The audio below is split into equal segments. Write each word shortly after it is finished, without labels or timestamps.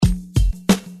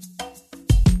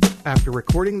After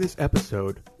recording this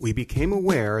episode, we became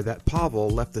aware that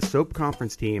Pawel left the SOAP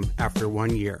conference team after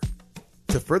 1 year.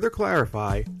 To further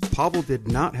clarify, Pawel did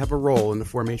not have a role in the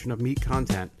formation of Meet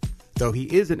Content, though he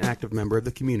is an active member of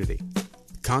the community.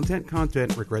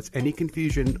 Content regrets any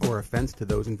confusion or offense to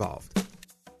those involved.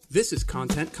 This is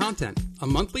Content, a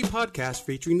monthly podcast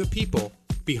featuring the people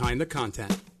behind the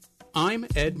content. I'm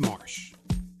Ed Marsh.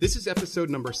 This is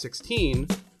episode number 16,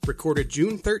 recorded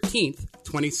June 13th,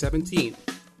 2017.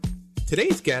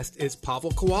 Today's guest is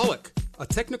Pawel Kowaluk, a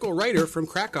technical writer from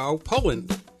Krakow,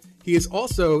 Poland. He is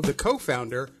also the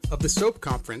co-founder of the SOAP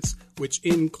conference, which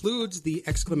includes the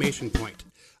exclamation point.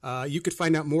 You could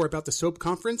find out more about the SOAP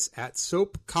conference at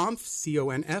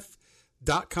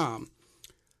soapconf.com.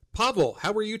 Pawel,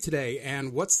 how are you today,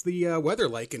 and what's the weather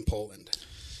like in Poland?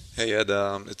 Hey Ed,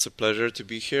 it's a pleasure to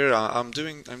be here. I'm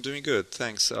doing good,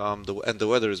 thanks. The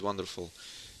weather is wonderful.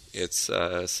 It's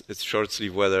short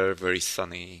sleeve weather, very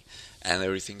sunny, and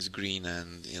everything's green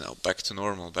and back to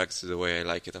normal, back to the way I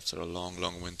like it after a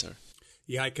long winter.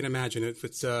 Yeah, I can imagine it.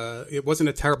 It wasn't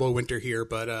a terrible winter here,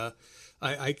 but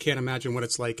I can't imagine what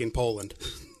it's like in Poland.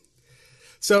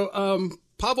 So,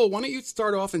 Pawel, why don't you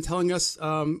start off in telling us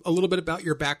a little bit about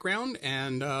your background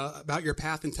and about your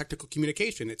path in technical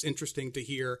communication. It's interesting to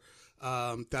hear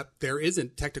that there is a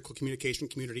technical communication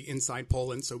community inside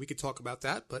Poland, so we could talk about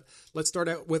that. But let's start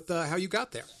out with how you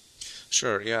got there.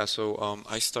 Sure, yeah. So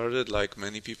I started like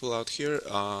many people out here,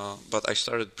 but I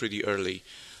started pretty early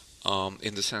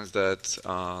in the sense that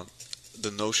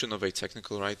the notion of a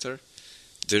technical writer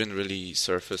didn't really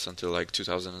surface until like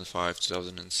 2005,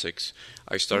 2006.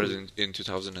 I started in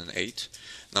 2008.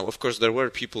 Now, of course, there were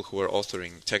people who were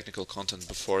authoring technical content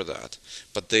before that,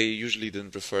 but they usually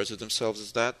didn't refer to themselves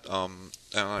as that. I'm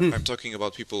talking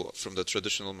about people from the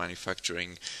traditional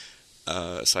manufacturing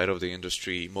side of the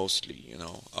industry, mostly,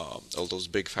 all those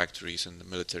big factories and the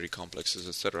military complexes,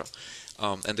 etc.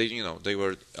 And they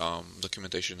were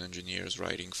documentation engineers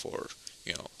writing for,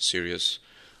 serious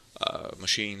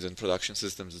machines and production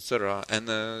systems, etc. And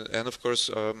of course,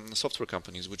 software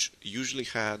companies, which usually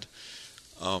had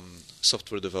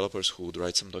software developers who would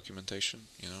write some documentation,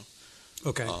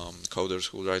 Okay. Coders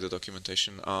who would write the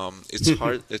documentation. It's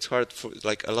hard. It's hard for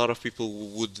a lot of people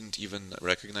wouldn't even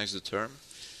recognize the term.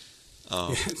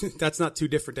 That's not too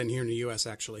different than here in the U.S.,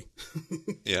 actually.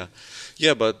 Yeah,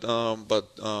 but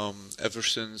ever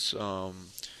since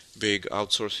big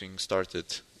outsourcing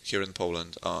started here in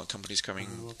Poland, companies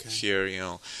coming here,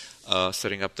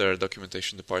 setting up their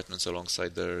documentation departments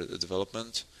alongside their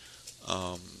development,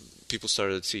 people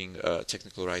started seeing a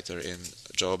technical writer in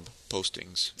job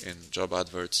postings, in job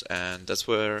adverts, and that's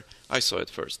where I saw it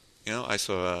first. I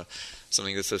saw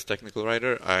something that says technical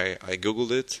writer. I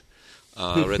Googled it.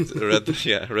 Read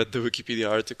the Wikipedia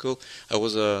article. I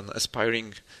was an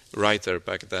aspiring writer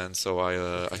back then, so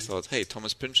I thought, hey,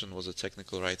 Thomas Pynchon was a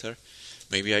technical writer.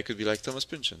 Maybe I could be like Thomas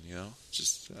Pynchon,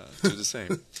 just do the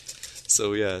same.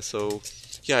 So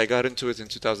I got into it in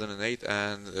 2008,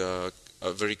 and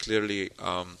very clearly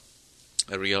I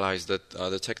realized that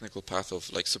the technical path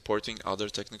of supporting other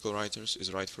technical writers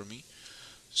is right for me.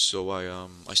 So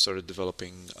I started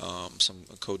developing some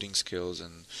coding skills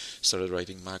and started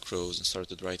writing macros and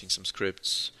started writing some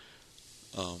scripts,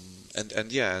 and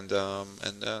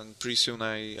pretty soon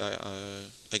I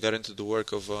got into the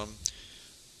work of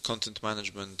content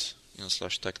management,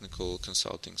 / technical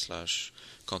consulting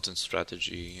 / content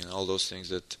strategy, all those things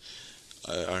that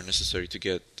are necessary to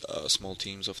get small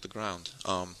teams off the ground.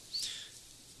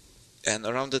 And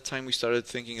around that time we started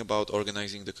thinking about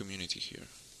organizing the community here.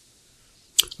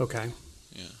 Okay.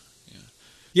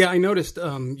 Yeah. I noticed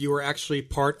you were actually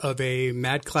part of a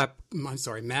Madcap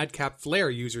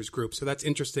Flare users group. So that's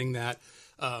interesting that,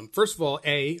 first of all,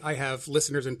 I have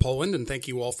listeners in Poland, and thank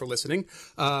you all for listening,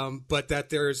 but that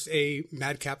there's a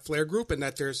Madcap Flare group, and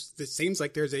that it seems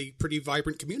like there's a pretty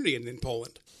vibrant community in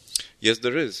Poland. Yes,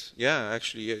 there is. Yeah,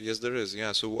 actually, yes, there is.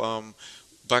 Yeah, so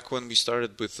back when we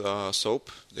started with SOAP,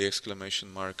 the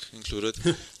exclamation mark included,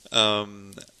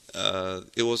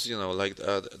 it was,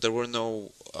 there were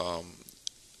no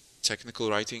technical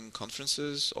writing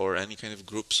conferences or any kind of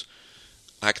groups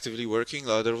actively working.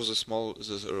 There was a small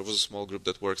group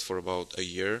that worked for about a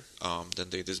year. Then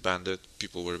they disbanded.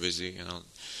 People were busy.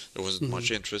 There wasn't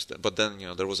much interest. But then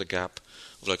there was a gap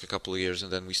of a couple of years,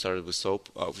 and then we started with SOAP.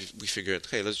 We figured,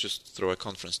 hey, let's just throw a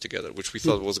conference together, which we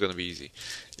thought was going to be easy.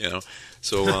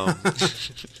 So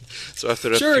so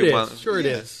after a few months, it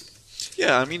is.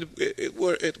 Yeah, I mean,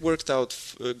 it worked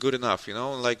out good enough, it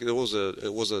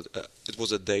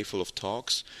was a day full of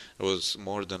talks. There was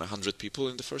more than 100 people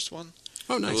in the first one.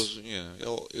 Oh, nice.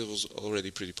 It was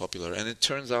already pretty popular, and it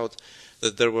turns out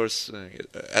that there was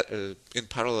in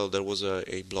parallel there was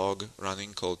a blog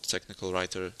running called Technical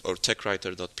Writer or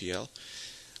techwriter.pl,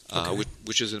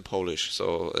 which is in Polish,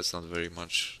 so that's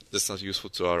not useful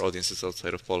to our audiences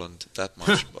outside of Poland that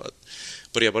much,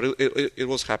 but it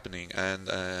was happening,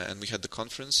 and we had the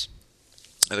conference.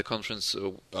 And the conference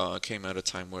came at a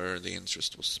time where the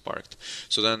interest was sparked.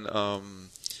 So then,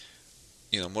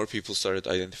 more people started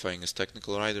identifying as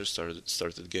technical writers,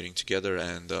 started getting together,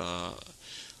 and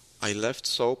I left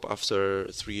SOAP after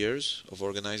 3 years of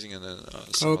organizing, and then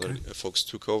some other folks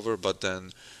took over. But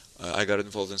then I got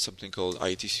involved in something called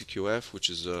ITCQF, which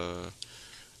is a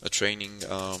training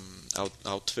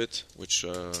outfit, which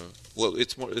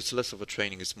it's less of a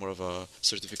training, it's more of a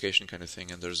certification kind of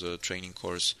thing, and there's a training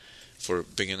course for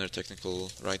beginner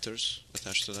technical writers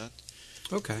attached to that.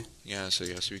 Okay. So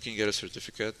you can get a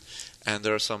certificate, and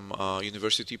there are some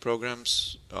university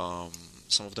programs.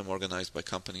 Some of them organized by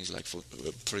companies, like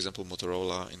for example,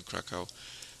 Motorola in Krakow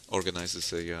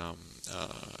organizes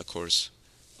a course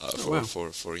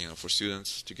for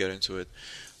students to get into it.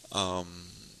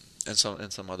 And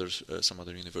some other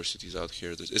universities out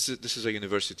here. This is a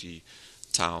university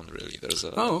town, really. There's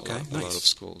a lot of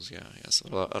schools.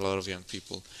 So a lot of young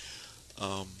people,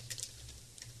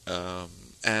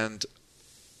 and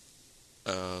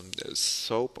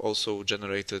SOAP also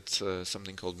generated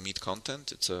something called Meet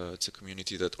Content. It's a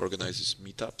community that organizes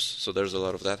meetups. So there's a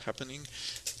lot of that happening.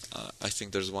 I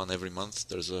think there's one every month.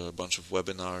 There's a bunch of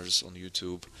webinars on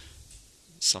YouTube,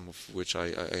 some of which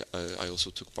I also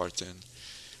took part in.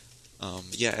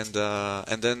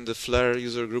 And then the Flare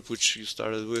user group, which you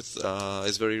started with,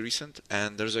 is very recent,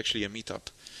 and there's actually a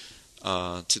meetup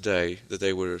today. The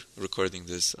day we're recording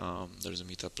this, there's a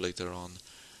meetup later on,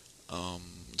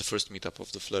 the first meetup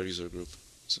of the Flare user group.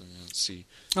 So let's see.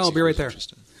 I'll be right there.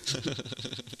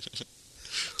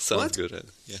 Sounds good, Ed.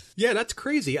 Yeah, that's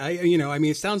crazy.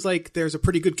 It sounds like there's a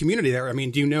pretty good community there. I mean,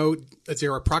 do you know, is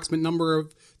there an approximate number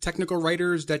of technical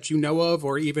writers that you know of,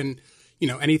 or even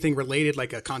anything related,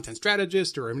 like a content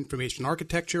strategist or information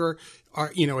architecture?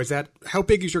 Is that, how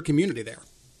big is your community there?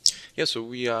 Yeah, so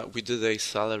we did a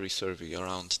salary survey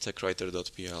around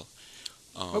techwriter.pl.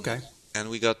 And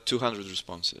we got 200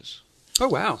 responses. Oh,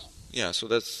 wow. Yeah, so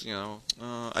that's, the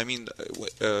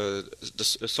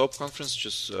SOAP conference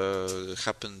just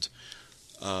happened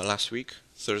last week,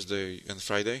 Thursday and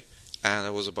Friday, and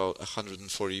it was about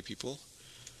 140 people.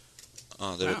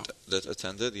 That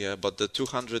attended, but the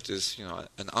 200 is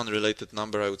an unrelated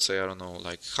number. I would say, I don't know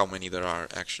like how many there are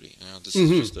actually. This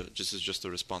is just the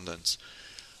respondents,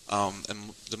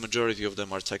 and the majority of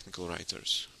them are technical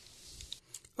writers.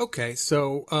 Okay,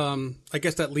 so I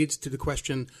guess that leads to the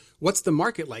question: what's the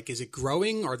market like? Is it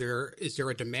growing? Is there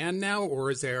a demand now, or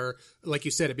is there, like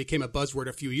you said, it became a buzzword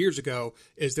a few years ago?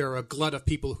 Is there a glut of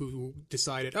people who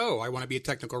decided, oh, I want to be a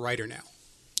technical writer now?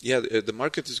 Yeah, the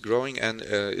market is growing, and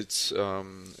it's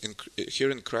here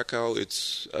in Krakow.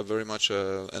 It's very much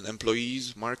an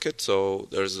employees market. So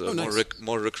there's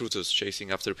more recruiters chasing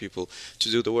after people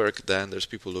to do the work than there's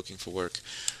people looking for work,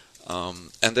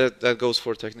 and that goes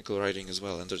for technical writing as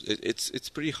well. And it's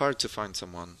pretty hard to find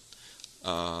someone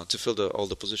to fill all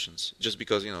the positions, just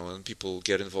because when people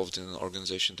get involved in an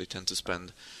organization, they tend to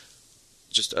spend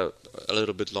just a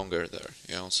little bit longer there,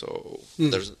 so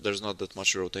there's not that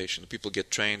much rotation. People get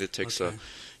trained. It takes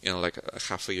like a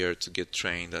half a year to get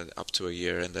trained, up to a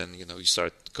year, and then you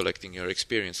start collecting your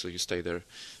experience, so you stay there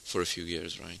for a few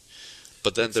years, right?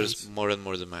 But then there's more and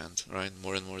more demand, right?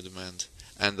 More and more demand,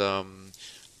 and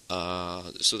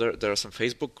so there are some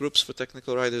Facebook groups for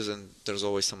technical writers, and there's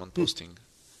always someone posting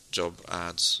job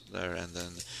ads there, and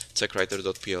then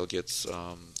techwriter.pl gets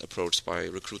approached by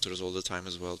recruiters all the time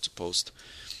as well to post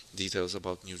details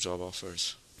about new job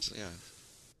offers. So, yeah.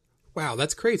 Wow,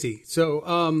 that's crazy. So,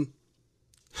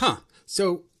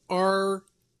 so are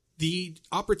the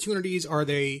opportunities, are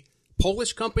they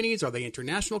Polish companies? Are they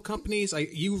international companies?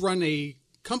 You run a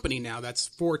company now that's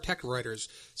for tech writers.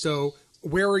 So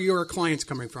where are your clients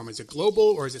coming from? Is it global,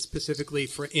 or is it specifically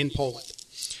in Poland?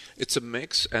 It's a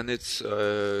mix, and it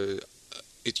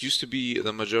used to be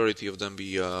the majority of them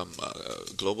be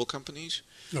global companies,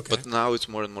 but now it's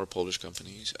more and more Polish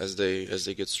companies as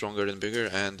they get stronger and bigger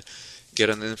and get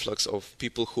an influx of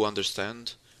people who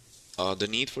understand the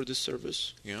need for this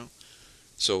service.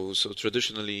 So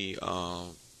traditionally,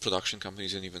 production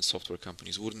companies and even software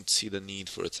companies wouldn't see the need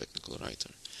for a technical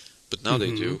writer, but now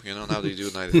they do. Now they do.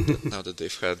 Now that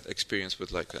they've had experience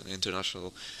with like an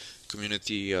international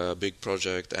community, big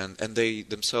project, and they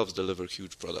themselves deliver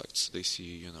huge products. They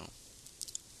see,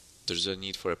 There's a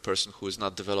need for a person who is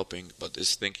not developing but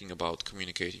is thinking about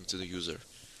communicating to the user.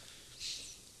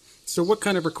 So what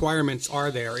kind of requirements are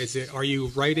there? Are you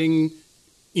writing,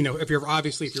 if you're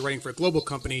writing for a global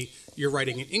company, you're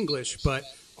writing in English, but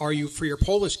are you, for your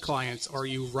Polish clients, are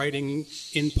you writing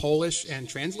in Polish and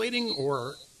translating,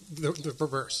 or the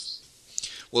reverse?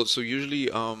 Well, so usually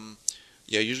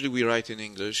we write in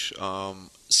English.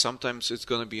 Sometimes it's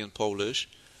going to be in Polish,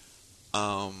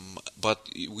 but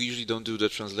we usually don't do the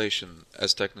translation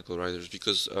as technical writers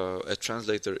because a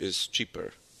translator is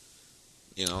cheaper.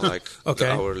 Like okay.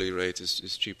 The hourly rate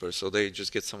is cheaper, so they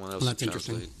just get someone else to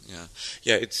translate.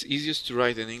 Yeah, it's easiest to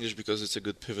write in English because it's a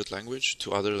good pivot language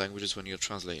to other languages when you're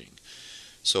translating.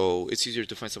 So it's easier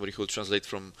to find somebody who will translate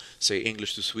from, say,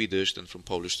 English to Swedish than from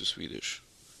Polish to Swedish.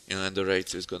 And the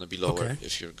rate is going to be lower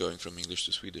if you're going from English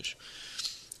to Swedish.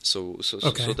 So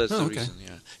that's the reason.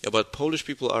 Yeah. But Polish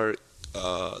people are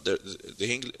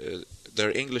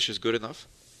their English is good enough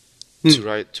to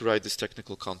write this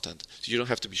technical content. So you don't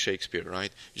have to be Shakespeare,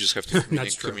 right? You just have to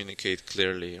communicate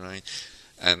clearly, right?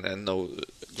 And know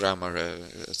grammar,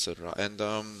 etc. And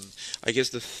I guess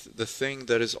the thing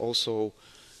that is also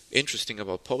interesting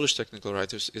about Polish technical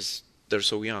writers is they're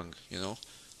so young.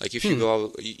 Like if you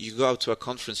go out to a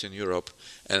conference in Europe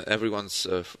and everyone's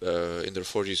in their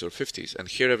 40s or 50s, and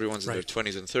here everyone's in their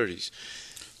 20s and 30s.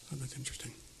 Oh, that's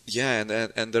interesting. Yeah,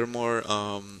 and they're more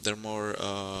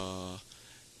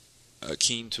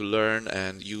keen to learn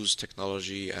and use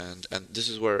technology, and this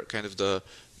is where kind of the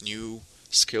new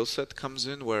skill set comes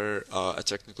in, where a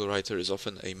technical writer is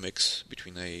often a mix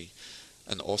between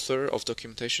an author of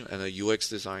documentation and a UX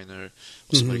designer,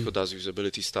 or somebody who does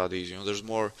usability studies. There's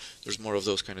more of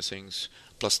those kind of things,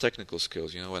 plus technical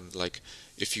skills. And like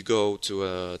if you go to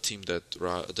a team that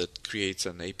creates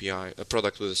an API, a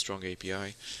product with a strong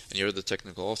API, and you're the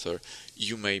technical author,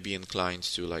 you may be inclined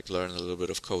to like learn a little bit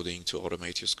of coding to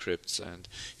automate your scripts and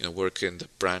work in the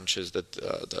branches that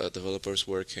the developers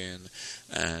work in,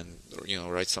 and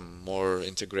write some more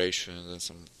integrations and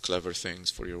some clever things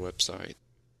for your website.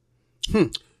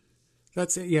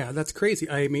 That's crazy.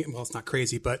 I mean, well, it's not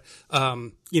crazy, but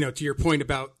to your point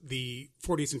about the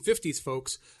 40s and 50s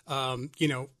folks,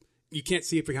 you can't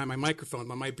see it behind my microphone,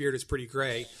 but my beard is pretty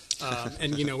gray.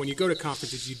 And when you go to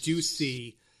conferences, you do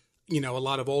see a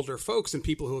lot of older folks and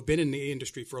people who have been in the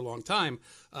industry for a long time.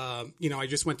 I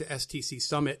just went to STC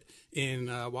Summit in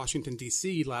Washington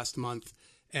D.C. last month,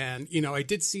 and I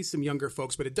did see some younger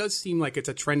folks, but it does seem like it's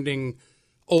a trending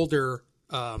older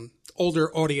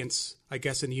audience, I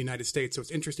guess, in the United States. So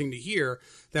it's interesting to hear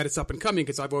that it's up and coming,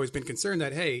 because I've always been concerned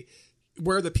that, hey,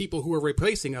 we're the people who are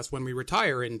replacing us when we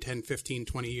retire in 10, 15,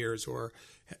 20 years or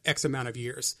X amount of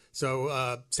years.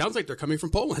 So sounds like they're coming from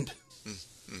Poland.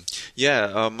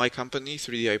 Yeah, my company,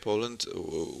 3DI Poland,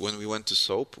 when we went to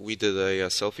SOAP, we did a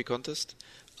selfie contest.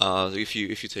 If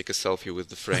you take a selfie with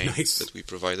the frame that we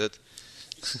provided.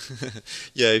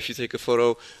 Yeah, if you take a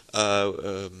photo,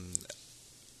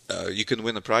 you can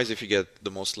win a prize if you get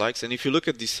the most likes. And if you look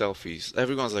at these selfies,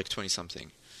 everyone's like 20-something,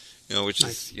 which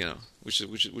is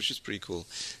which is pretty cool.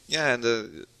 Yeah, and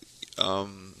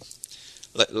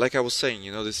like I was saying,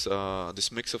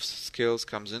 this mix of skills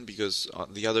comes in because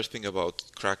the other thing about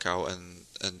Krakow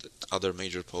and other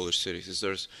major Polish cities is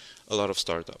there's a lot of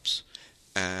startups,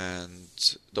 and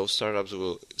those startups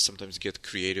will sometimes get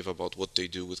creative about what they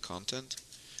do with content.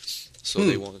 So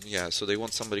they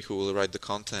want somebody who will write the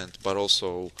content, but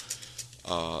also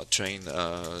train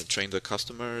the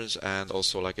customers, and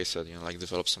also, like I said, like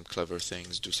develop some clever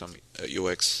things, do some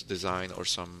UX design or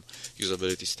some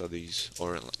usability studies,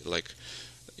 or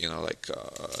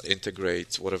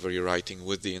integrate whatever you're writing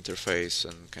with the interface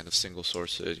and kind of single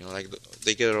source it.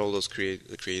 They get all those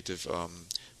creative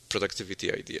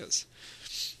productivity ideas.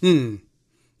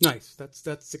 Nice.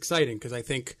 That's exciting, because I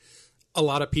think a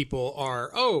lot of people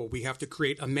are, we have to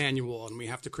create a manual, and we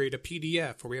have to create a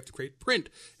PDF, or we have to create print,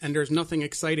 and there's nothing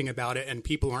exciting about it, and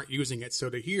people aren't using it. So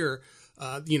to hear,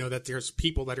 that there's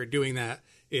people that are doing that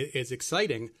is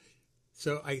exciting.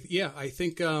 So I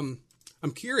think I'm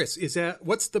curious.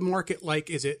 What's the market like?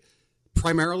 Is it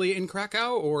primarily in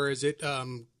Krakow, or is it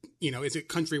is it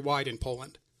countrywide in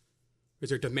Poland? Is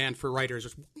there demand for writers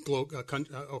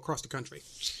across the country?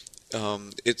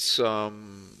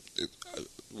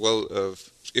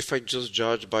 If I just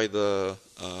judge by the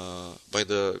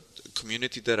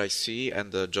community that I see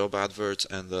and the job adverts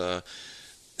and the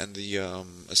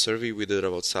a survey we did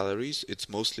about salaries, it's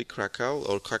mostly Krakow,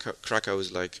 or Krakow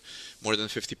is like more than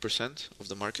 50% of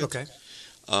the market. Okay.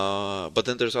 But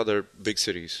then there's other big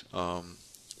cities,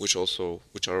 which are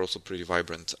also pretty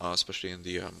vibrant, especially in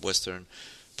the western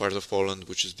part of Poland,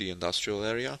 which is the industrial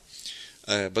area.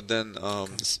 But then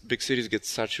big cities get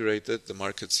saturated. The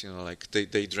markets, like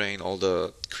they drain all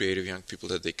the creative young people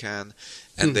that they can,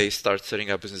 and they start setting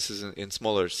up businesses in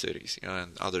smaller cities,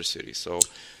 and other cities. So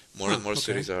more and more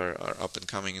cities are up and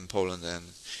coming in Poland,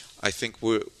 and I think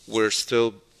we're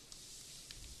still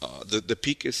the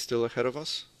peak is still ahead of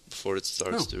us before it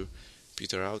starts to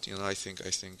peter out. I think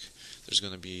there's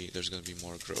gonna be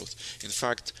more growth. In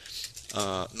fact,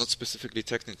 not specifically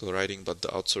technical writing, but the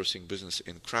outsourcing business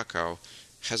in Krakow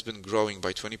has been growing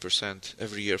by 20%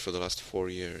 every year for the last 4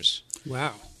 years.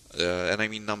 Wow! And I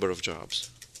mean number of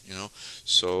jobs.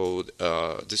 So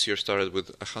this year started with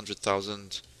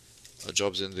 100,000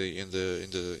 jobs in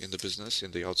the business,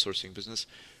 in the outsourcing business.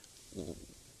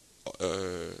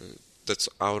 That's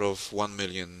out of 1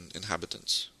 million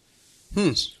inhabitants.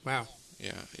 Wow.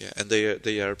 Yeah, and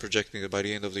they are projecting that by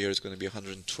the end of the year it's going to be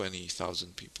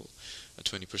 120,000 people, a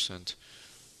 20%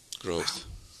 growth.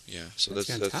 Wow. Yeah, so that's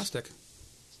fantastic.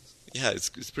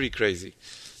 It's pretty crazy,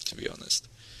 to be honest.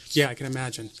 Yeah, I can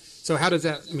imagine. So how does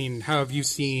that mean? How have you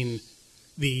seen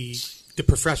the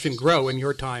profession grow in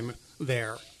your time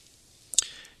there?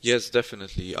 Yes,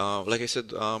 definitely. Like I said,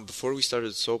 before we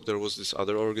started SOAP, there was this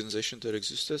other organization that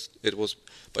existed. It was,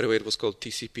 by the way, it was called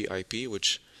TCP/IP,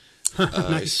 which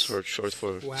nice. is short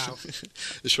for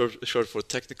short for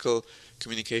Technical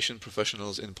Communication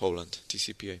Professionals in Poland.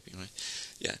 TCP/IP, right?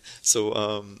 Yeah. So,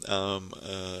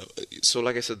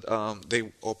 like I said,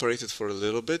 they operated for a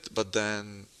little bit, but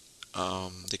then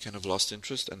they kind of lost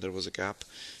interest, and there was a gap.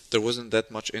 There wasn't that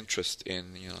much interest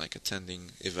in like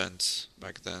attending events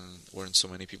back then. Weren't so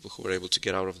many people who were able to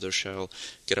get out of their shell,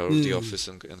 get out of the office,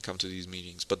 and come to these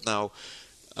meetings. But now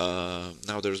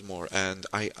there's more. And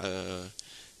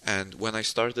when I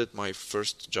started my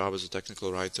first job as a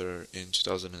technical writer in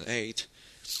 2008,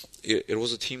 it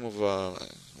was a team of I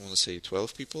want to say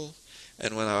 12 people.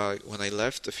 And when I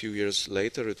left a few years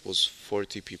later, it was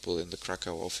 40 people in the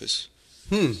Krakow office.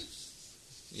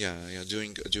 Yeah,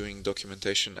 doing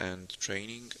documentation and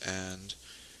training, and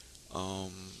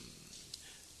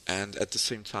at the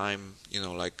same time,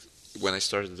 like when I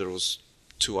started, there was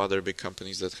 2 other big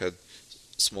companies that had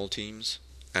small teams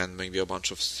and maybe a bunch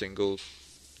of single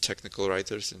technical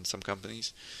writers in some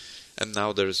companies, and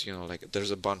now there's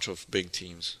there's a bunch of big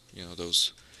teams,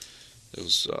 those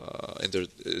in their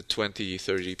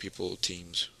 20-30 people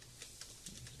teams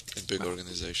in big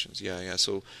organizations.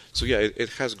 So it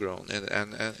has grown,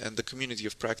 and the community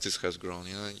of practice has grown.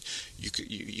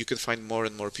 You can find more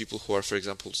and more people who are, for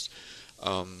example,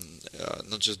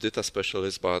 not just data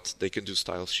specialists, but they can do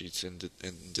style sheets in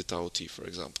data OT, for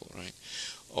example, right?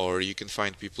 Or you can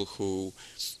find people who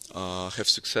have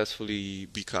successfully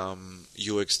become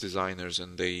UX designers,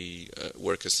 and they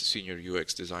work as senior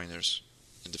UX designers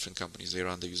in different companies. They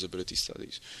run the usability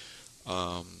studies.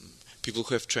 People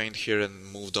who have trained here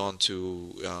and moved on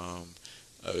to,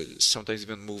 sometimes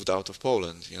even moved out of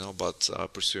Poland, but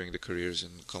pursuing the careers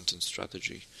in content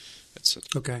strategy, etc.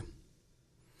 Okay.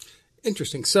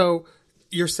 Interesting. So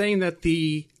you're saying that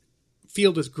the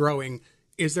field is growing.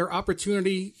 Is there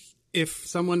opportunity if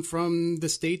someone from the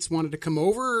States wanted to come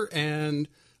over and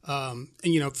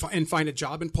find a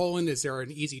job in Poland? Is there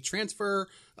an easy transfer?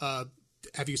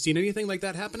 Have you seen anything like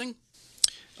that happening?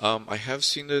 I have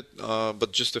seen it,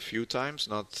 but just a few times,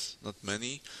 not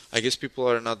many. I guess people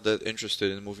are not that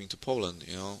interested in moving to Poland,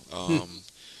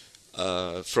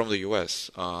 from the U.S.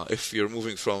 If you're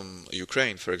moving from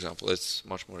Ukraine, for example, it's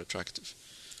much more attractive.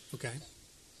 Okay,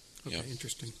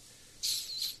 interesting.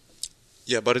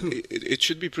 Yeah, but it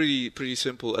should be pretty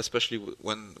simple, especially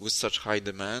when with such high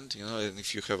demand, and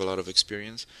if you have a lot of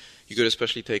experience, you could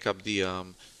especially take up the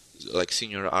like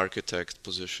senior architect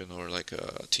position or like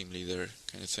a team leader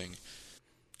kind of thing.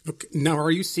 Okay. Now,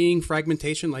 are you seeing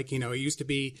fragmentation? Like, it used to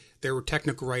be there were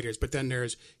technical writers, but then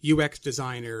there's UX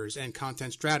designers and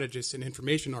content strategists and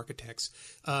information architects.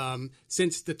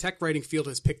 Since the tech writing field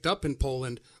has picked up in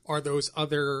Poland, are those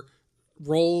other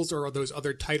roles or are those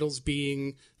other titles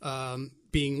being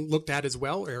looked at as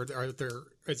well? Or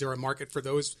is there a market for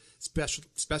those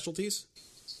specialties?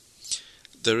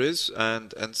 There is,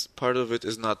 and part of it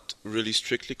is not really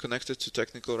strictly connected to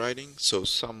technical writing. So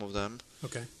some of them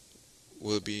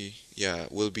will be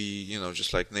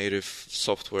just like native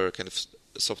software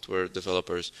software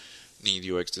developers need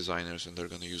UX designers, and they're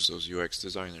going to use those UX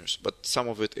designers. But some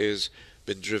of it is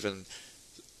been driven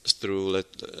through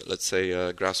let's say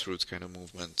a grassroots kind of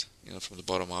movement, from the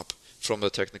bottom up, from the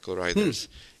technical writers.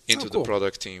 Into the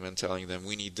product team and telling them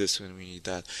we need this and we need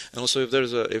that. And also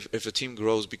if a team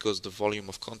grows because the volume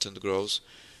of content grows,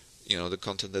 the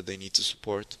content that they need to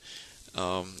support,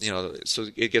 So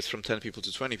it gets from 10 people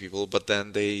to 20 people, but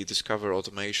then they discover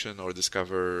automation or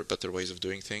discover better ways of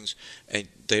doing things, and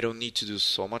they don't need to do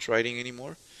so much writing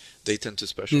anymore. They tend to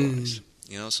specialize.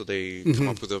 So they come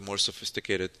up with a more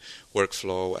sophisticated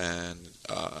workflow and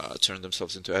turn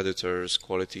themselves into editors,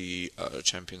 quality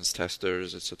champions,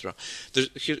 testers, etc.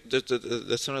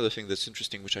 That's another thing that's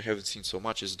interesting, which I haven't seen so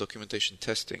much, is documentation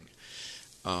testing.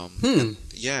 And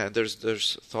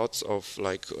there's thoughts of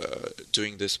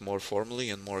doing this more formally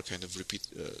and more kind of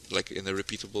like in a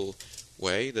repeatable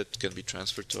way that can be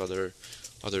transferred to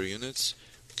other units.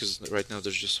 Because right now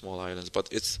there's just small islands, but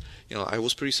it's I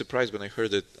was pretty surprised when I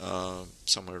heard it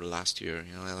somewhere last year,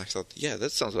 and I thought, yeah,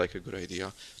 that sounds like a good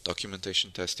idea.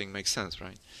 Documentation testing makes sense,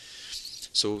 right?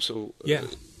 So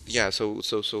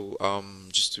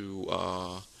just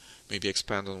to maybe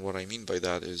expand on what I mean by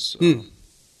that is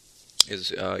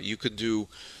you could do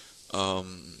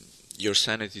your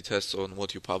sanity tests on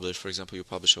what you publish. For example, you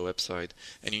publish a website,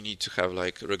 and you need to have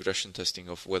regression testing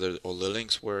of whether all the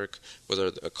links work, whether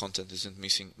the content isn't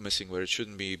missing where it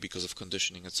shouldn't be because of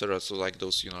conditioning, etc. So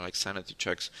those, sanity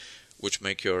checks, which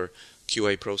make your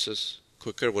QA process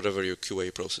quicker, whatever your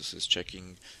QA process is,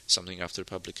 checking something after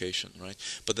publication, right?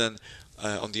 But then,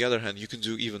 on the other hand, you can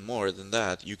do even more than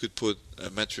that. You could put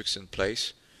metrics in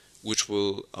place which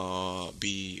will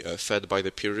be fed by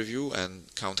the peer review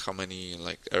and count how many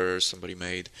errors somebody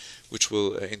made, which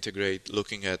will integrate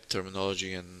looking at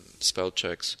terminology and spell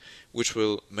checks, which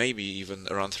will maybe even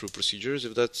run through procedures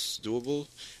if that's doable,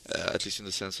 at least in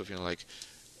the sense of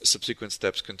subsequent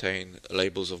steps contain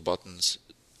labels of buttons.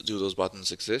 Do those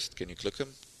buttons exist? Can you click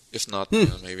them? If not,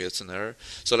 maybe it's an error.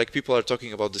 So people are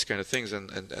talking about this kind of things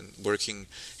and working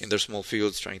in their small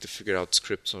fields, trying to figure out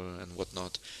scripts and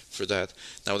whatnot for that.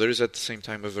 Now, there is at the same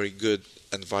time a very good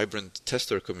and vibrant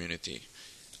tester community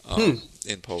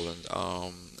in Poland.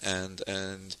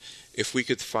 And if we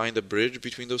could find a bridge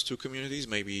between those two communities,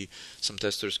 maybe some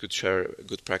testers could share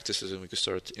good practices and we could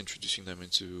start introducing them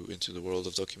into the world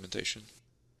of documentation.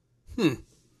 Well,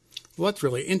 that's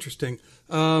really interesting.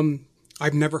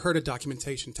 I've never heard of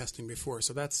documentation testing before,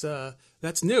 so that's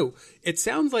new. It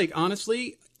sounds like,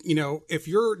 honestly, if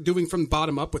you're doing from the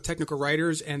bottom up with technical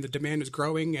writers and the demand is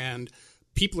growing and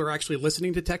people are actually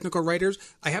listening to technical writers,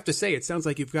 I have to say it sounds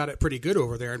like you've got it pretty good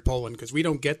over there in Poland, because we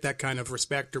don't get that kind of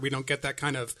respect, or we don't get that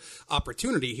kind of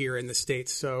opportunity here in the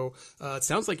States. So it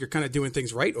sounds like you're kind of doing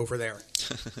things right over there.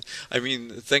 I mean,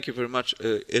 thank you very much.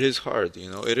 It is hard,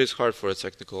 it is hard for a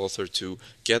technical author to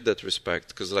get that respect,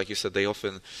 because like you said,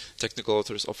 technical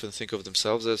authors often think of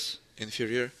themselves as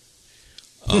inferior.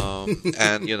 And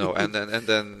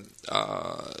then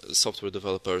software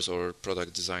developers or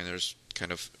product designers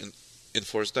kind of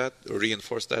enforce that or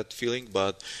reinforce that feeling.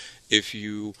 But if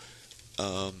you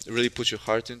really put your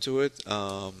heart into it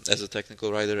as a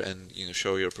technical writer and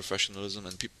show your professionalism,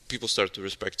 and people start to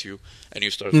respect you, and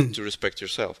you start to respect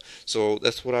yourself. So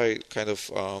that's what I kind of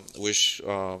wish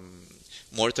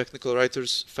more technical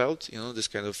writers felt. This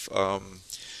kind of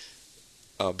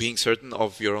being certain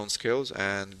of your own skills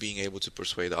and being able to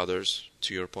persuade others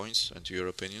to your points and to your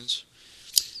opinions.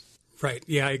 Right.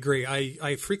 Yeah, I agree.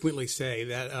 I frequently say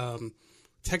that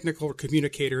technical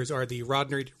communicators are the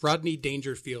Rodney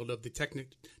Dangerfield of the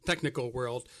technical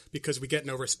world, because we get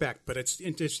no respect. But it's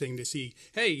interesting to see,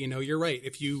 hey, you're right.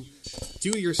 If you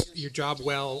do your job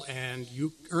well and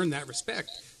you earn that respect,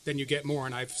 then you get more.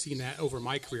 And I've seen that over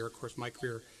my career. Of course, my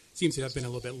career seems to have been a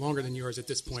little bit longer than yours at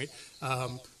this point.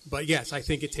 But yes, I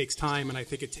think it takes time, and I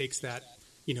think it takes that,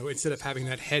 instead of having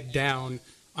that head down,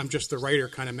 I'm just the writer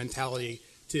kind of mentality,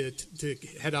 to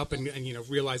head up and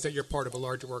realize that you're part of a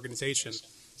larger organization.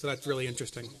 So that's really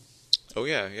interesting. Oh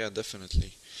yeah,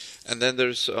 definitely. And then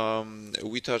there's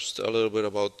we touched a little bit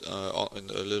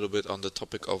on the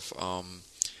topic of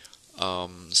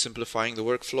simplifying the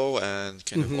workflow and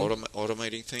kind of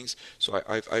automating things. So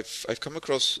I've come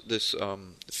across this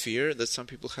fear that some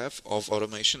people have of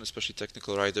automation, especially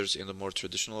technical writers in the more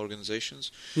traditional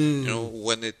organizations.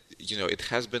 When it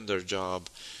has been their job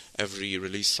every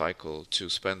release cycle to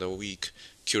spend a week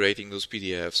curating those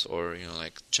PDFs or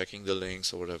checking the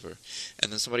links or whatever, and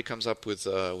then somebody comes up with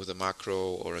a macro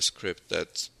or a script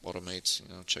that automates,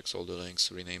 checks all the links,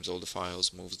 renames all the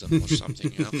files, moves them or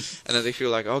something, and then they feel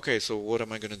like, okay, so what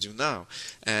am I going to do now?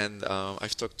 And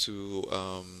I've talked to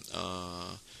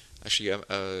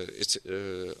it's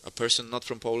a person not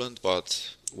from Poland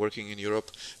but working in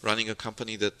Europe, running a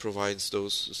company that provides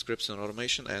those scripts and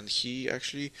automation, and he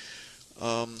actually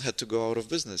had to go out of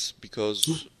business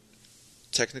because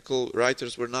technical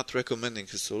writers were not recommending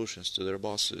his solutions to their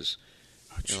bosses.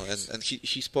 And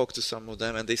he spoke to some of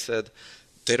them, and they said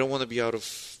they don't want to be out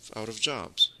of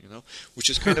jobs, which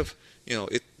is kind of,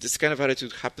 this kind of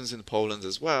attitude happens in Poland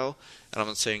as well. And I'm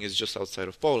not saying it's just outside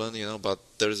of Poland, but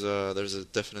there's a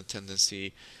definite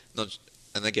tendency, not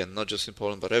just in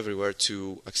Poland but everywhere,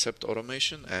 to accept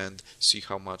automation and see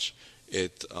how much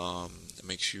it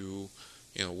makes you,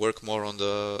 work more on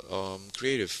the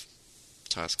creative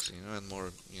tasks, and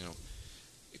more,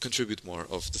 contribute more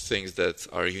of the things that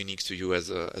are unique to you as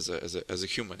a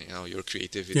human, your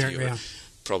creativity, your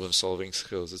problem-solving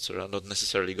skills, etc. Not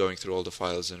necessarily going through all the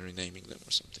files and renaming them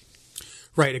or something.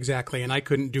 Right, exactly. And I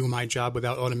couldn't do my job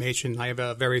without automation. I have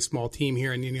a very small team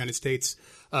here in the United States,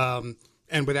 and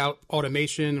without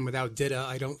automation and without data,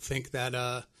 I don't think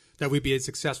that we'd be as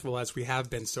successful as we have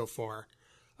been so far.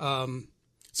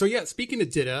 So yeah, speaking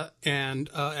of data, and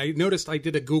I noticed I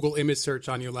did a Google image search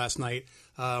on you last night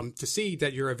to see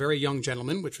that you're a very young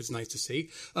gentleman, which was nice to see.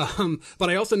 But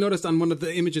I also noticed on one of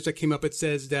the images that came up, it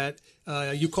says that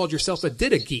you called yourself a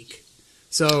data geek.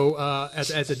 So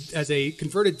as a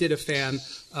converted data fan,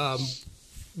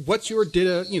 what's your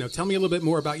data? Tell me a little bit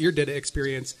more about your data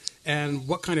experience and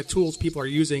what kind of tools people are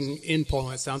using in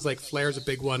Poland. It sounds like Flare is a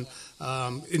big one.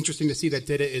 Interesting to see that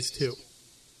data is too.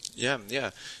 Yeah.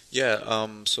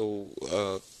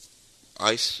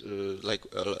 I like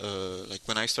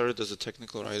when I started as a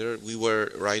technical writer, we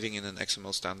were writing in an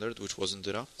XML standard, which wasn't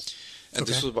DITA, and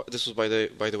this was by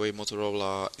the way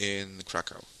Motorola in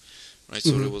Krakow, right?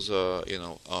 So it was a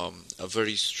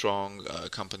very strong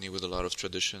company with a lot of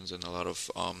traditions and a lot of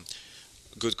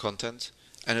good content,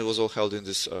 and it was all held in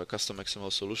this custom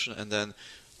XML solution. And then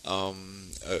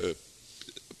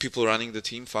people running the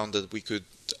team found that we could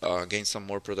gain some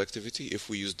more productivity if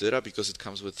we use DITA, because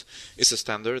it's a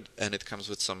standard and it comes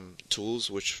with some tools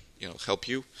which help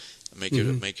you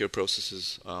make your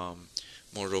processes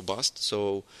more robust.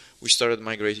 So we started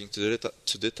migrating to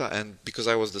DITA, and because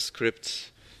I was the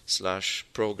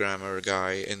script/programmer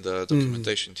guy in the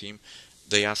documentation team,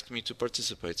 they asked me to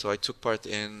participate. So I took part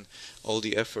in all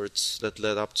the efforts that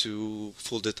led up to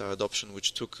full DITA adoption,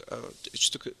 which took a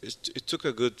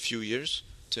good few years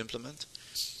to implement.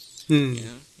 So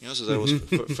that was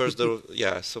first.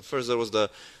 First there was the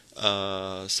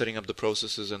setting up the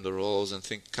processes and the roles and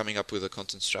coming up with a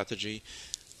content strategy,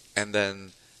 and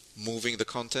then moving the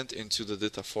content into the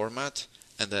DITA format,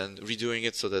 and then redoing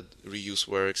it so that reuse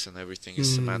works and everything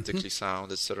is semantically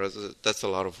sound, etc. That's a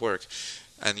lot of work,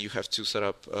 and you have to set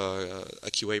up a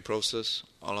QA process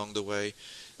along the way,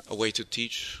 a way to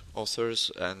teach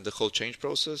authors and the whole change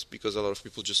process, because a lot of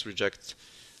people just reject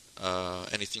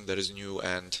anything that is new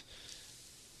and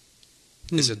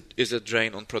is a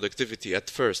drain on productivity at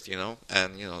first, and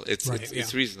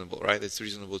it's reasonable, right? It's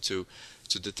reasonable to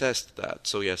detest that.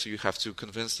 So you have to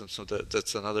convince them. So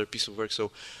that's another piece of work.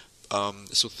 So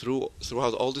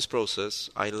throughout all this process,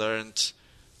 I learned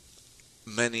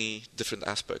many different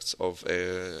aspects of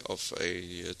a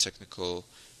technical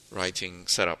writing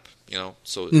setup.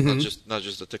 So not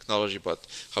just the technology, but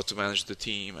how to manage the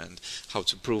team and how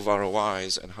to prove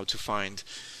ROIs and how to find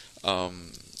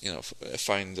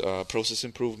process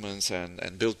improvements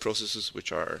and build processes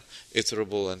which are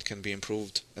iterable and can be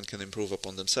improved and can improve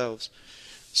upon themselves.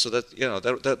 So that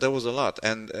that was a lot.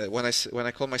 And when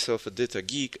I call myself a data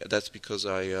geek, that's because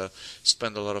I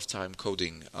spend a lot of time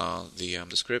coding the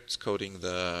scripts, coding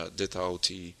the data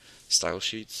OT style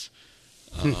sheets.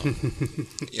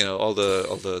 All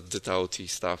the data OT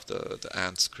stuff, the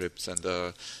AND scripts and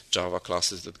the Java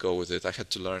classes that go with it. I had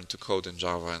to learn to code in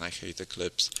Java, and I hate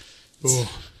Eclipse.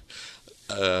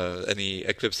 Any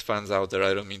Eclipse fans out there,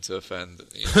 I don't mean to offend.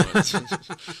 It's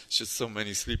just so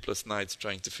many sleepless nights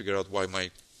trying to figure out why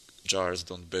my jars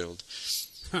don't build.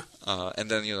 And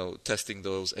then testing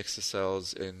those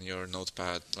XSLs in your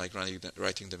notepad, like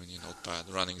writing them in your notepad,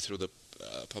 running through the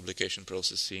publication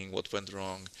process, seeing what went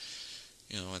wrong.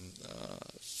 And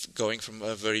going from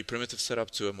a very primitive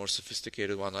setup to a more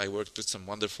sophisticated one. I worked with some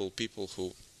wonderful people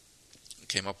who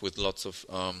came up with lots of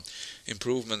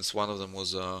improvements. One of them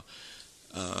was a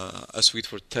suite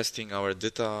for testing our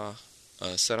data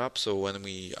setup. So when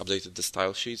we updated the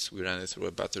style sheets, we ran it through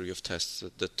a battery of tests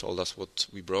that told us what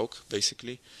we broke,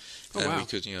 basically. We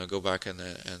could go back and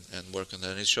work on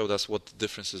that. And it showed us what the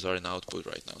differences are in output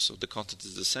right now. So the content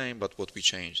is the same, but what we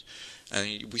changed.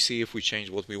 And we see if we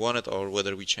changed what we wanted or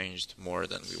whether we changed more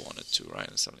than we wanted to, right?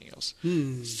 And something else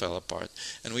fell apart.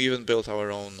 And we even built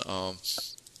our own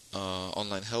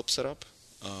online help setup,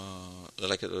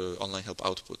 like an online help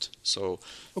output. So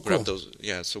grab those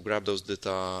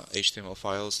data HTML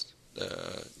files.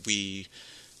 We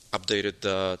updated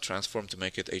the transform to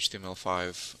make it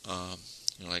HTML5.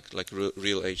 Like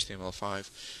real HTML5,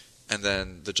 and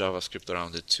then the JavaScript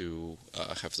around it to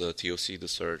have the TOC, the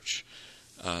search.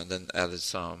 Then added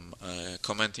some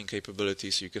commenting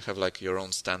capabilities, so you could have like your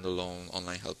own standalone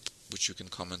online help, which you can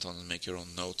comment on and make your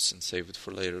own notes and save it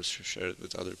for later, share it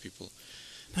with other people.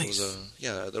 Nice.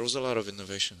 There was a lot of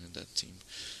innovation in that team.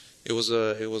 I was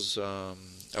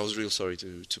real sorry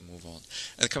to move on.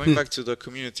 And coming back to the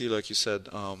community, like you said,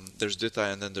 there's Dita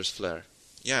and then there's Flare.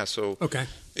 Yeah, so okay.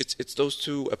 It's those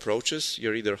two approaches.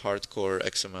 You're either hardcore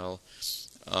XML,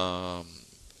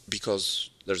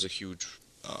 because there's a huge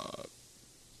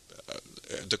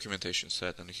documentation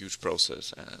set and a huge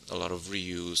process and a lot of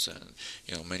reuse and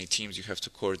many teams you have to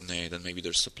coordinate, and maybe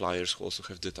there's suppliers who also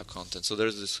have data content. So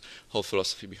there's this whole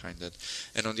philosophy behind that.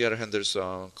 And on the other hand, there's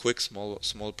quick small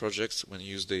projects when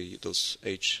you use those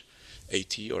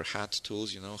HAT or HAT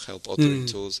tools, help authoring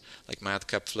tools like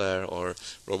Madcap Flare or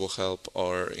RoboHelp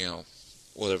or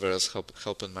whatever else,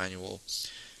 help and manual.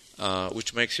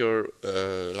 Which makes your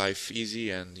life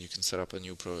easy, and you can set up a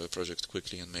new project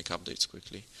quickly and make updates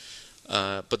quickly.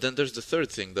 But then there's the third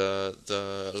thing,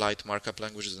 the light markup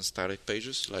languages and static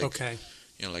pages, like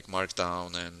like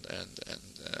Markdown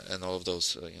and all of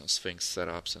those Sphinx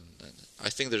setups, and I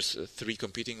think there's three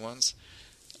competing ones,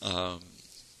 and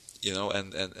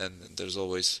there's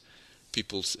always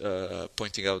people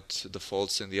pointing out the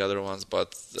faults in the other ones,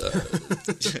 but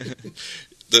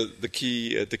the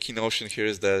key notion here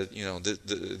is that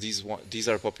these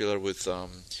are popular with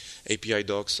API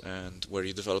docs and where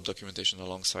you develop documentation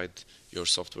alongside your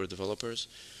software developers.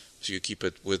 So you keep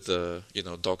it with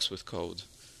docs with code.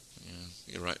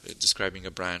 You're describing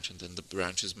a branch, and then the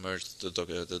branch is merged.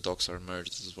 The docs are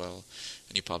merged as well,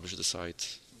 and you publish the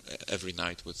site every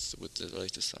night with the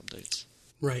latest updates.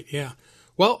 Right. Yeah.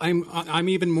 Well, I'm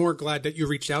even more glad that you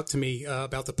reached out to me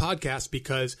about the podcast,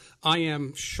 because I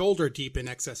am shoulder deep in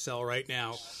XSL right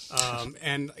now,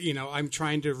 and I'm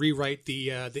trying to rewrite the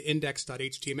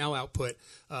index.html output,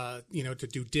 to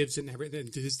do divs and everything,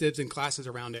 divs and classes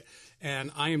around it,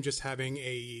 and I am just having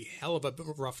a hell of a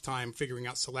rough time figuring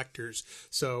out selectors.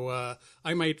 So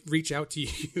I might reach out to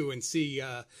you and see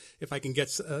if I can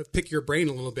pick your brain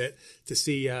a little bit to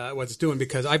see what it's doing,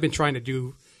 because I've been trying to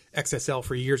do XSL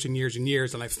for years and years and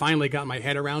years, and I finally got my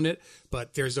head around it.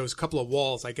 But there's those couple of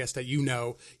walls, I guess, that you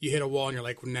hit a wall and you're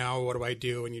like, well, now what do I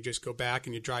do? And you just go back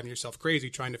and you're driving yourself crazy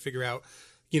trying to figure out,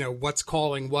 what's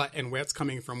calling what and what's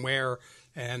coming from where.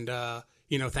 And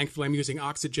thankfully I'm using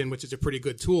Oxygen, which is a pretty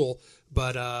good tool,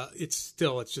 but it's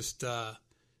a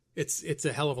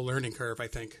hell of a learning curve, I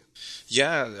think.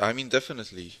 Yeah, I mean,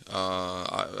 definitely.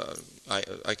 I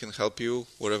can help you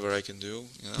whatever I can do.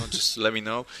 Just let me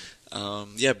know.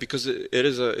 Because it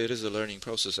is a learning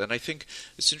process, and I think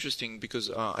it's interesting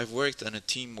because I've worked in a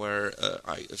team where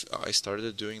I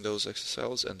started doing those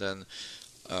XSLs, and then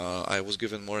I was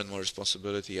given more and more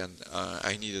responsibility, and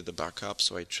I needed a backup,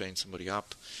 so I trained somebody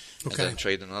up, and then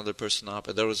trained another person up,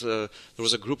 and there was a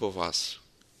group of us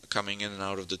coming in and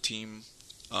out of the team,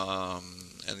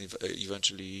 and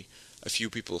eventually a few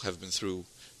people have been through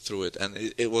it,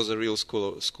 and it was a real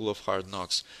school of hard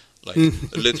knocks. Like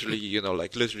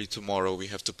literally tomorrow we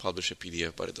have to publish a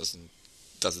PDF, but it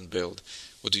doesn't build.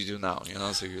 What do you do now?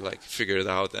 So you figure it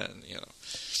out and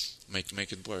make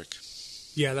it work.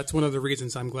 Yeah, that's one of the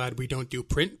reasons I'm glad we don't do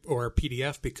print or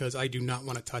PDF, because I do not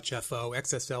want to touch FO.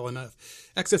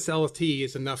 XSLT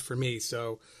is enough for me.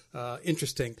 So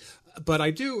interesting. But I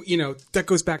do, that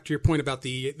goes back to your point about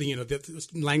the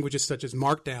languages such as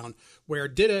Markdown, where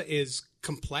Dita is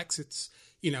complex. It's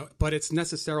but it's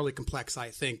necessarily complex,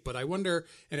 I think. But I wonder,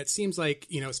 and it seems like,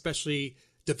 especially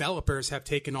developers have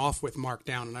taken off with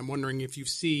Markdown. And I'm wondering if you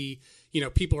see,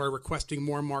 people are requesting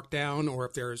more Markdown, or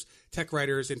if there's tech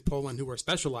writers in Poland who are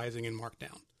specializing in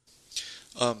Markdown.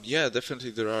 Yeah,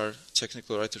 definitely there are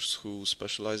technical writers who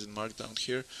specialize in Markdown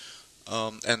here.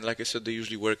 And like I said, they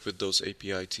usually work with those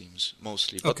API teams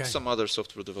mostly, but some other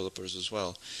software developers as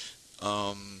well.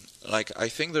 I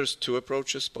think there's two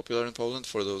approaches popular in Poland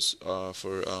for those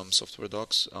software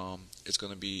docs. It's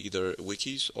going to be either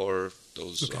wikis or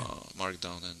those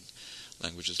Markdown and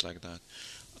languages like that.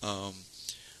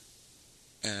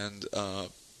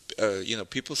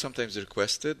 People sometimes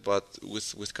request it, but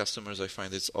with customers, I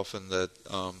find it's often that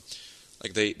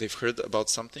they've heard about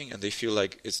something and they feel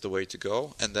like it's the way to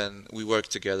go, and then we work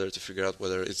together to figure out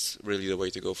whether it's really the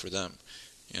way to go for them.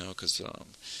 Because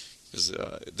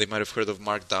they might have heard of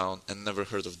Markdown and never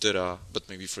heard of Dita, but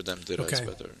maybe for them Dita is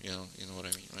better. You know what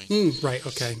I mean, right? Right.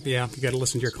 Okay. Yeah, you got to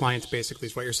listen to your clients, basically,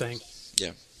 is what you're saying.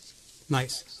 Yeah.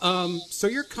 Nice. So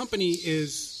your company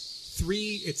is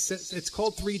It's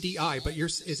called 3DI, but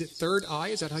is it Third Eye?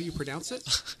 Is that how you pronounce it?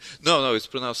 No, it's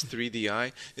pronounced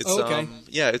 3DI. It's okay.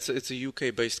 It's a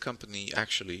UK based company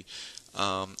actually.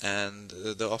 And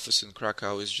the office in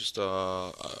Krakow is just a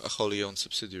wholly owned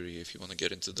subsidiary, if you want to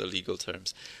get into the legal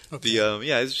terms. Okay.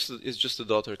 It's just a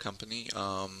daughter company.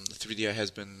 3DI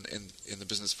has been in the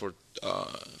business for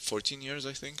 14 years,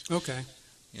 I think. Okay.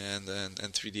 And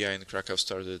 3DI in Krakow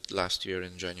started last year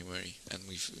in January, and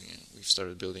we've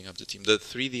started building up the team. The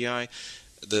 3DI,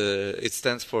 it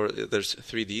stands for, there's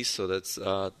 3Ds, so that's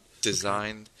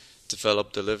design,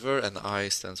 develop, deliver, and I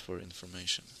stands for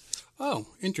information. Oh,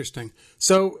 interesting.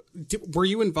 So, were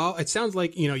you involved? It sounds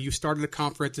like you started a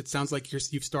conference. It sounds like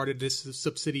you've started this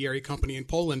subsidiary company in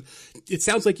Poland. It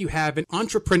sounds like you have an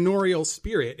entrepreneurial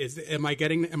spirit. Am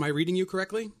I reading you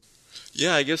correctly?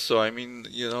 Yeah, I guess so. I mean,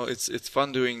 it's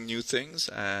fun doing new things,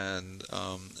 and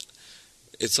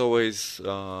it's always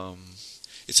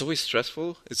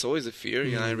stressful. It's always a fear.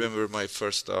 Mm-hmm. I remember my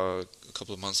first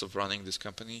couple of months of running this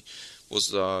company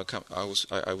was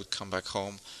I would come back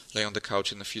home, lay on the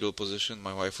couch in a fetal position.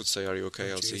 My wife would say, "Are you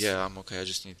okay?" I would say, "Yeah, I'm okay. I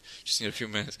just need a few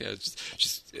minutes." Yeah,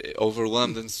 just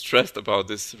overwhelmed and stressed about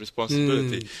this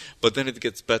responsibility. But then it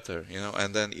gets better,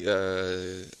 And then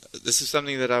this is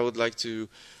something that I would like to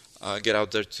get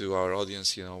out there to our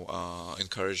audience.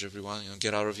 Encourage everyone.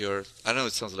 Get out of your. I know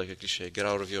it sounds like a cliche. Get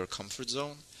out of your comfort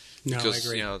zone. No, because,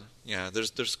 I agree.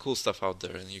 There's cool stuff out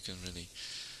there, and you can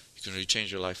really change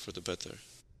your life for the better.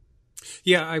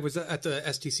 Yeah, I was at the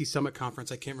STC Summit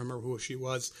conference. I can't remember who she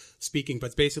was speaking,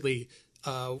 but basically,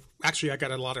 actually, I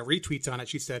got a lot of retweets on it.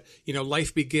 She said,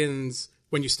 life begins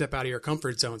when you step out of your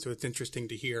comfort zone. So it's interesting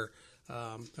to hear.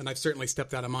 And I've certainly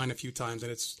stepped out of mine a few times,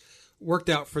 and it's worked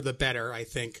out for the better, I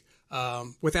think,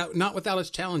 not without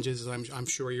its challenges, as I'm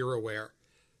sure you're aware.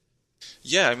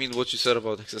 Yeah, I mean, what you said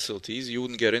about XSLTs, you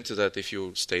wouldn't get into that if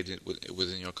you stayed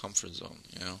within your comfort zone,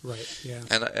 Right. Yeah.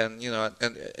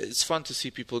 And it's fun to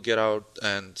see people get out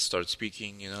and start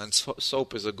speaking, And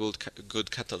SOAP is a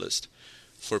good catalyst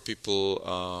for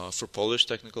people, for Polish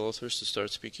technical authors to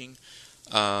start speaking.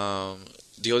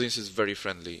 The audience is very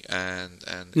friendly, and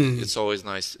it's always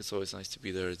nice. It's always nice to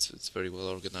be there. It's very well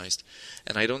organized,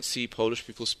 and I don't see Polish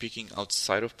people speaking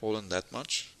outside of Poland that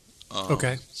much.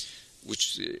 Okay.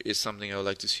 Which is something I would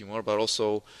like to see more. But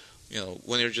also,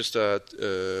 when you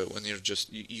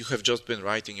have just been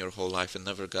writing your whole life and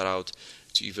never got out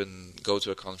to even go to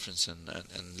a conference and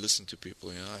listen to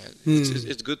people,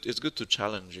 it's good. It's good to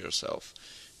challenge yourself.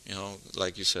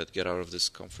 Like you said, get out of this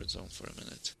comfort zone for a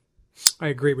minute. I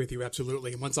agree with you,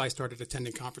 absolutely. Once I started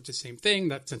attending conferences, same thing,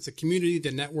 that sense of community,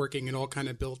 the networking, and all kind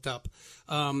of built up.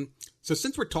 So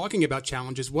since we're talking about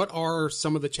challenges, what are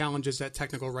some of the challenges that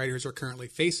technical writers are currently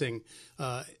facing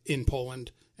in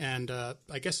Poland and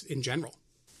I guess in general?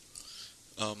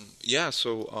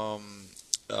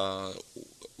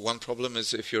 One problem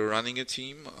is if you're running a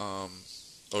team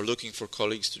or looking for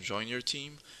colleagues to join your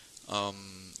team,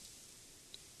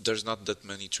 there's not that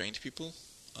many trained people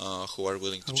who are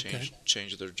willing to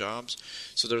change their jobs.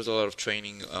 So there's a lot of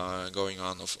training going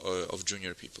on of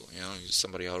junior people,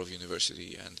 somebody out of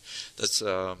university, and that's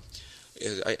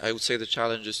I would say the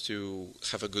challenge is to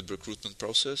have a good recruitment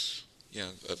process,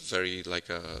 a very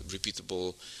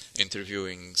repeatable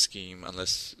interviewing scheme,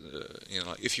 unless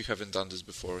if you haven't done this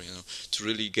before, to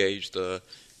really gauge the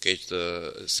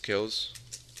skills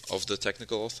of the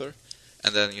technical author.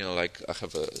 And then I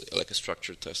have a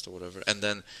structured test or whatever, and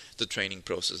then the training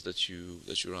process that you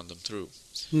run them through.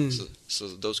 So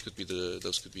those could be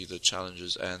the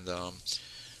challenges, and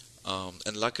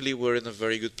luckily we're in a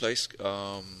very good place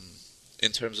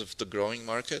in terms of the growing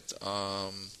market,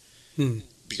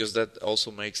 because that also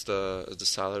makes the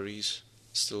salaries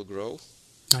still grow.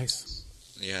 Nice.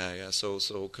 Yeah. So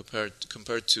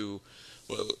compared to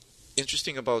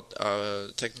interesting about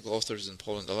technical authors in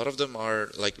Poland. A lot of them are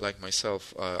like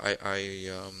myself.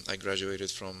 I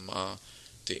graduated from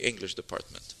the English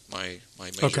department. My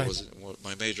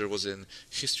major was in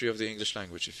history of the English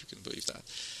language, if you can believe that.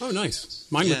 Oh, nice.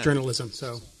 Mine was journalism.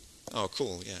 So. Oh,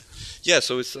 cool. Yeah.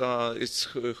 So it's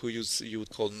who you would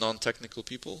call non-technical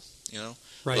people.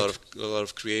 Right. A lot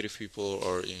of creative people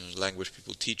or language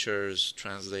people, teachers,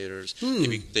 translators.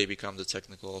 They become the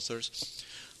technical authors.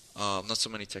 Not so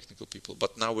many technical people,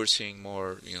 but now we're seeing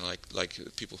more, like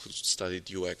people who studied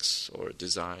UX or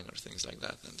design or things like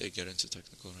that, and they get into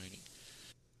technical writing.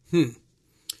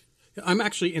 I'm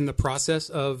actually in the process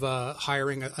of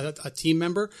hiring a team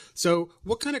member. So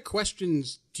what kind of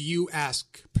questions do you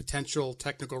ask potential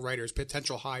technical writers,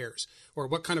 potential hires? Or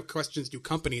what kind of questions do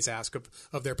companies ask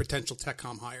of their potential tech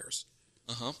comm hires?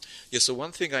 Uh-huh. Yeah, so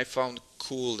one thing I found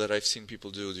cool that I've seen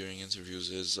people do during interviews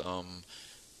is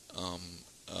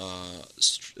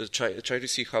try to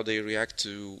see how they react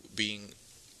to being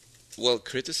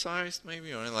criticized,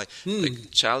 maybe, or like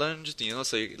challenged.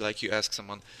 So like you ask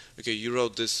someone, okay, you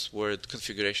wrote this word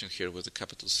configuration here with a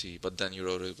capital C, but then you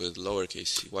wrote it with lowercase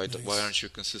c. Why aren't you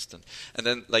consistent? And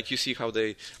then like you see how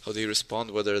they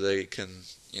respond, whether they can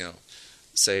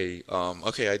say,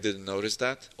 okay, I didn't notice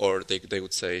that, or they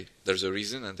would say there's a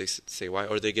reason, and they say why,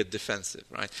 or they get defensive,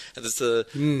 right? And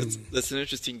that's an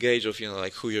interesting gauge of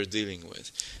like who you're dealing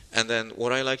with. And then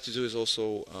what I like to do is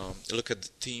also look at the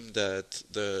team that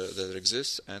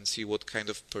exists and see what kind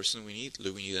of person we need.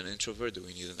 Do we need an introvert? Do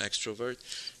we need an extrovert?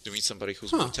 Do we need somebody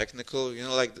who's more technical?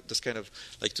 Like this kind of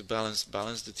like to balance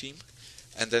the team,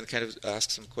 and then kind of ask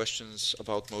some questions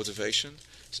about motivation,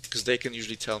 because they can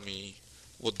usually tell me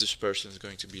what this person is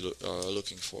going to be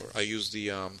looking for. I use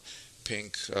the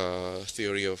Pink's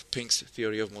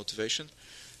theory of motivation.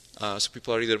 So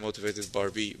people are either motivated by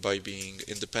being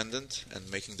independent and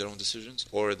making their own decisions,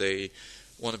 or they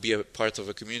want to be a part of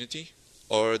a community,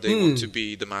 or they want to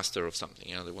be the master of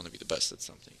something. They want to be the best at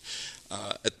something.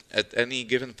 At any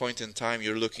given point in time,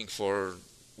 you're looking for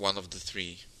one of the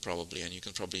three, probably, and you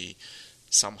can probably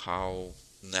somehow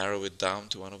narrow it down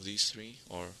to one of these three,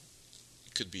 or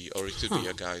it could be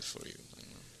a guide for you.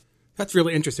 That's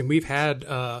really interesting. We've had,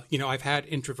 I've had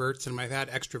introverts and I've had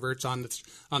extroverts on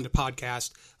the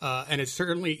podcast, and it's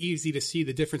certainly easy to see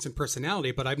the difference in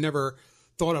personality. But I've never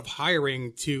thought of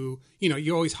hiring to,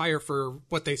 you always hire for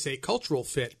what they say cultural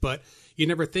fit, but you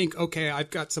never think, okay, I've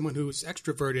got someone who's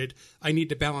extroverted, I need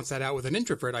to balance that out with an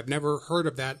introvert. I've never heard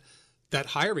of that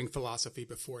hiring philosophy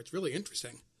before. It's really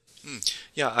interesting.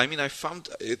 Yeah, I mean, I found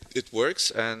it works,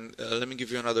 and let me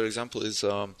give you another example. Is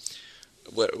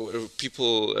where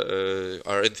people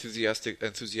are enthusiastic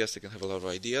and have a lot of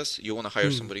ideas. You want to hire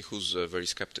somebody who's very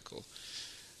skeptical.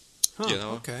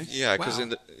 Okay. Yeah, because in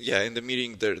the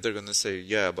meeting they're going to say,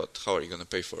 yeah, but how are you going to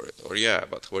pay for it? Or yeah,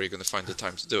 but where are you going to find the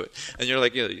time to do it? And you're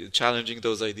like, you're challenging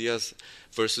those ideas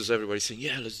versus everybody saying,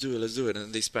 yeah, let's do it,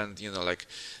 and they spend like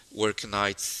work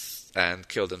nights and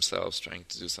kill themselves trying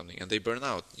to do something, and they burn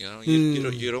out. You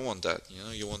don't want that.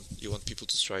 You want people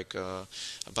to strike a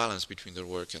balance between their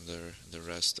work and their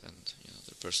rest and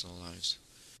their personal lives.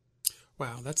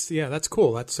 Wow, that's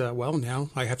cool. That's now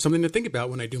I have something to think about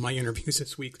when I do my interviews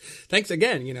this week. Thanks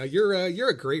again. You're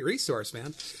a great resource,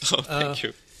 man. Oh, thank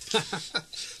you.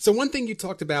 So one thing you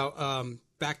talked about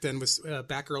back then was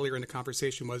back earlier in the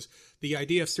conversation was the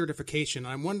idea of certification.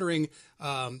 I'm wondering,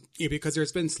 because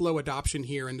there's been slow adoption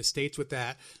here in the States with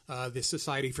that, the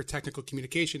Society for Technical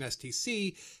Communication,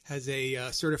 STC, has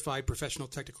a certified professional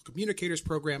technical communicators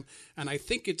program, and I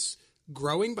think it's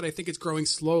growing, but I think it's growing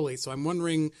slowly. So I'm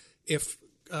wondering if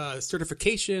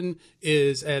certification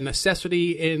is a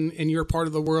necessity in your part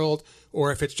of the world,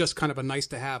 or if it's just kind of a nice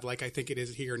to have, like I think it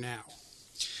is here now.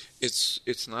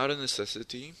 It's not a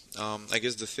necessity. I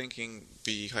guess the thinking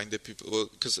behind the people,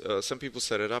 because some people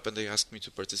set it up and they asked me to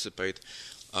participate,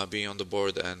 being on the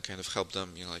board and kind of help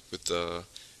them, like with the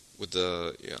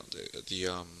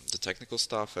technical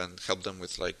stuff, and help them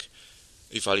with like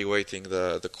evaluating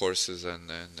the courses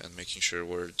and making sure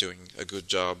we're doing a good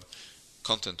job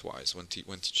content-wise when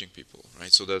teaching people,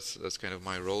 right? So that's kind of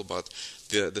my role. But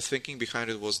the thinking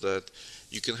behind it was that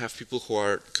you can have people who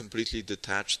are completely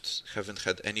detached, haven't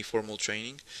had any formal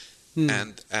training,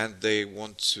 and they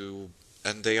want to,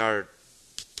 and they are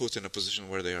put in a position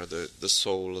where they are the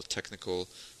sole technical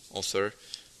author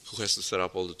who has to set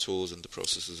up all the tools and the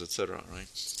processes, etc. Right?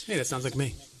 Hey, that sounds like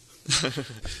me.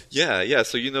 Yeah.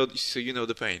 So you know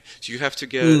the pain. So you have to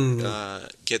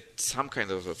get some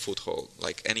kind of a foothold,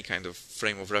 like any kind of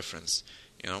frame of reference,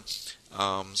 and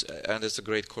it's a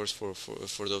great course for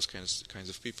those kinds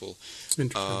of people.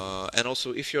 And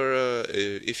also, if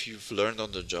you've learned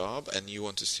on the job and you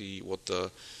want to see what the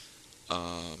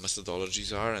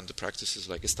methodologies are and the practices,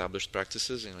 like established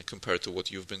practices, compared to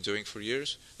what you've been doing for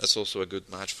years, that's also a good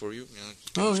match for you.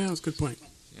 That's a good point.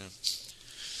 Yeah.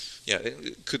 Yeah,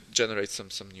 it could generate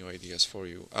some new ideas for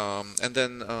you. And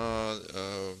then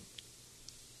the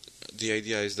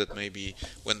idea is that maybe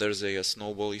when there's a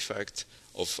snowball effect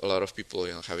of a lot of people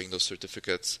having those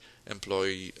certificates,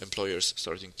 employers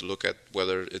starting to look at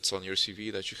whether it's on your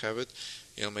CV that you have it,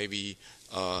 maybe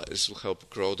this will help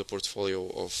grow the portfolio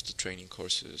of the training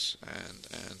courses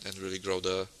and really grow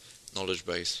the knowledge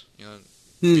base.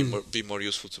 Be more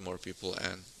useful to more people,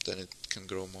 and then it can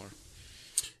grow more.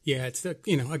 Yeah, it's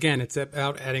again, it's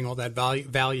about adding all that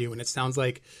value, and it sounds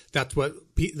like that's what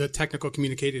the technical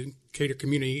communicator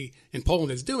community in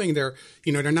Poland is doing. They're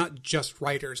not just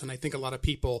writers, and I think a lot of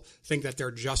people think that they're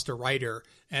just a writer,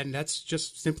 and that's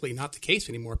just simply not the case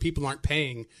anymore. People aren't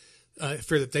paying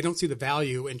for that; they don't see the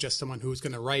value in just someone who's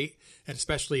going to write, and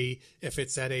especially if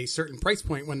it's at a certain price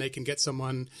point when they can get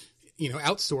someone,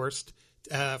 outsourced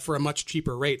for a much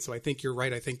cheaper rate. So I think you're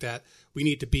right. I think that we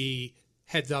need to be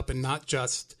heads up and not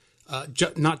just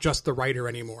the writer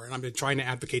anymore. And I've been trying to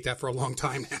advocate that for a long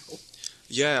time now.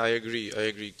 Yeah, I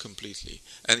agree completely.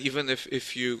 And even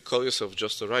if you call yourself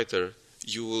just a writer,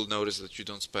 you will notice that you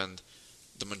don't spend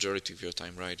the majority of your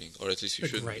time writing, or at least you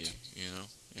shouldn't right. be,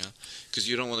 yeah, because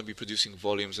you don't want to be producing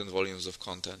volumes and volumes of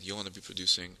content. You want to be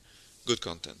producing good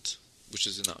content, which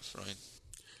is enough, right?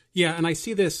 Yeah, and I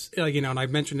see this, and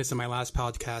I've mentioned this in my last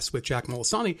podcast with Jack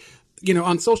Molisani,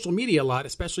 on social media a lot,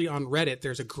 especially on Reddit.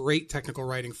 There's a great technical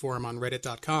writing forum on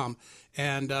reddit.com.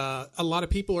 And a lot of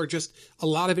people a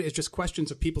lot of it is just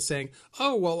questions of people saying,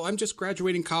 oh, well, I'm just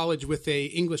graduating college with a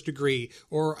English degree,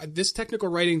 or this technical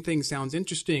writing thing sounds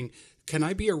interesting. Can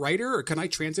I be a writer, or can I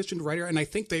transition to writer? And I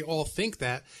think they all think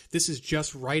that this is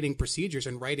just writing procedures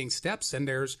and writing steps. And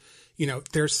there's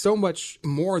so much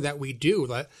more that we do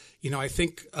that, I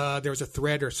think there's a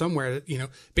thread or somewhere that,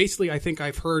 basically I think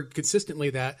I've heard consistently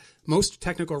that most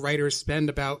technical writers spend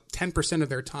about 10% of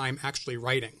their time actually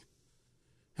writing.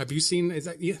 Have you seen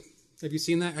that?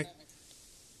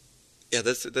 Yeah,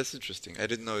 that's interesting. I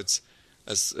didn't know it's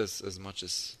as much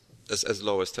as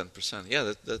low as 10%.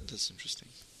 Yeah, that's interesting.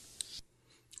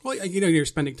 Well, you're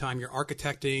spending time, you're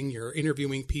architecting, you're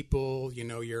interviewing people,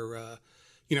 you're,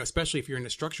 especially if you're in a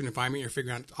structured environment, you're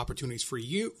figuring out opportunities for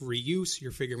reuse.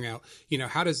 You're figuring out,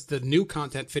 how does the new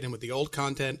content fit in with the old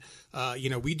content?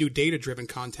 We do data-driven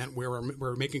content where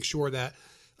we're making sure that,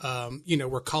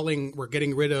 we're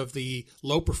getting rid of the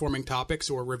low-performing topics,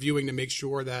 or reviewing to make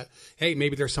sure that, hey,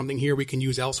 maybe there's something here we can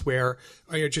use elsewhere,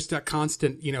 or just that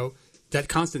constant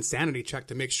sanity check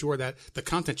to make sure that the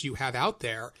content you have out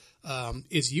there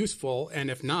is useful,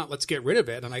 and if not, let's get rid of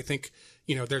it. And I think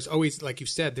there's always, like you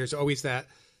said, there's always that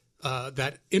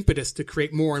impetus to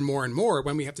create more and more and more,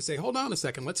 when we have to say, hold on a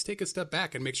second, let's take a step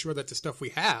back and make sure that the stuff we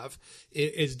have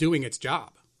is doing its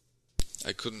job.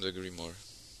 I couldn't agree more.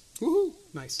 Woohoo!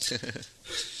 Nice.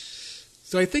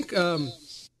 So I think the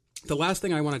last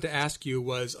thing I wanted to ask you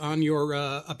was on your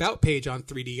about page on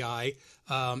 3DI.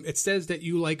 It says that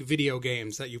you like video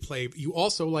games, that you play. You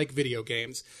also like video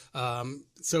games.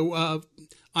 So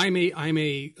I'm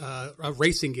a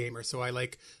racing gamer. So I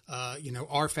like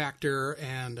R Factor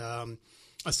and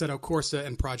Assetto Corsa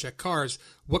and Project Cars.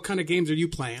 What kind of games are you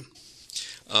playing?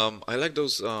 I like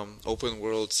those open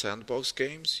world sandbox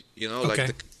games. Okay.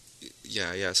 Like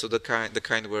so the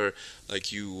kind where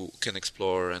like you can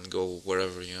explore and go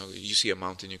wherever. You see a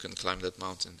mountain, you can climb that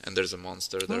mountain, and there's a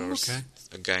monster. There's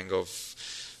a gang of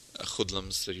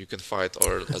hoodlums that you can fight,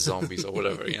 or zombies or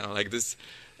whatever. Like this,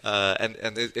 and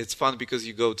it's fun because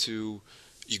you go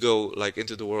like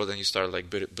into the world and you start like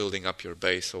building up your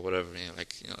base or whatever.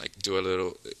 Like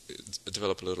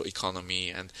develop a little economy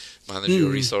and manage your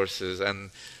resources,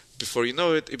 and before you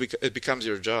know it, it becomes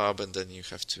your job, and then you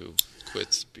have to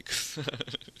quit because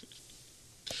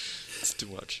it's too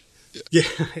much. Yeah,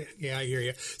 I hear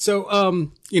you.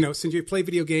 So, since you play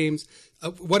video games,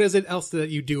 what is it else that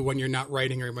you do when you're not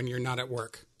writing or when you're not at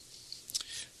work?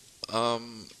 I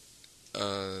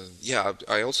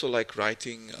also like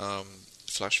writing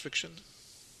flash fiction.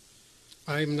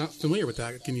 I'm not familiar with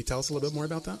that. Can you tell us a little bit more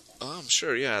about that?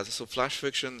 Sure, yeah. So flash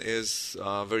fiction is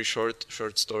very short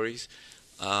stories.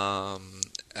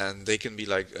 And they can be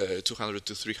like 200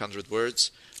 to 300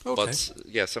 words. Okay. But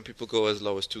some people go as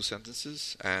low as 2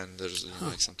 sentences, and there's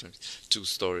like sometimes 2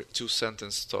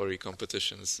 sentence story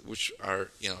competitions, which are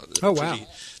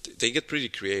they get pretty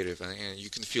creative, and you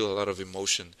can feel a lot of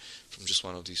emotion from just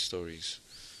one of these stories.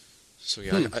 So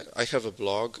I have a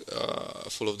blog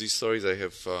full of these stories. I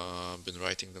have been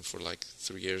writing them for like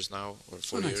 3 years now, or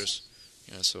 4 years.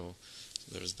 Yeah, so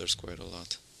there's quite a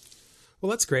lot. Well,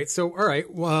 that's great. So, all right,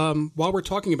 while we're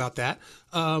talking about that,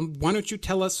 why don't you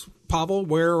tell us, Pawel,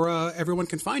 where everyone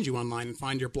can find you online and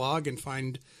find your blog and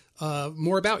find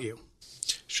more about you?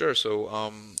 Sure.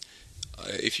 So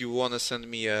if you want to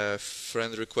send me a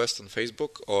friend request on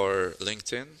Facebook or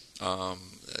LinkedIn,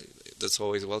 that's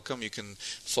always welcome. You can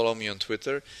follow me on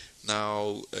Twitter.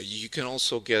 Now, you can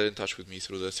also get in touch with me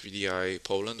through the 3DI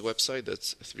Poland website.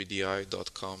 That's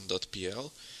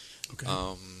 3di.com.pl. Okay.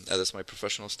 That's my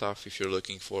professional stuff. If you're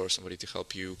looking for somebody to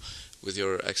help you with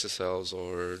your XSLs,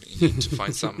 or you need to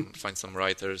find some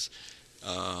writers,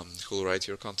 who will write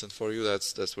your content for you.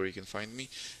 That's where you can find me.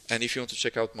 And if you want to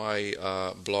check out my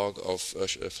blog of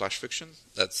flash fiction,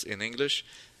 that's in English.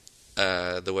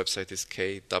 The website is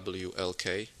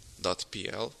kwlk.pl.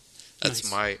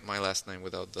 That's nice. my last name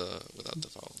without the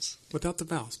vowels. Without the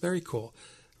vowels. Very cool.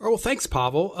 Oh, well, thanks,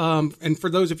 Pawel. And for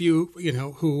those of you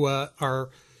who are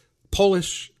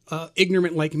Polish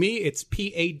ignorant like me, it's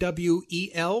Pawel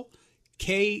Kowaluk.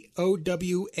 Pawel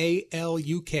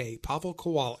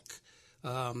Kowaluk.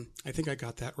 I think I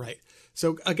got that right.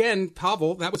 So again,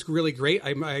 Pawel, that was really great. I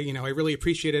really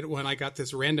appreciated it when I got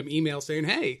this random email saying,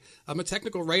 "Hey, I'm a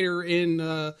technical writer in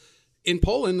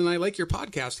Poland, and I like your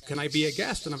podcast. Can I be a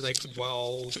guest?" And I was like,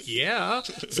 "Well, yeah."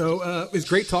 So it was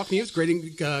great talking to you. It was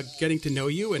great getting to know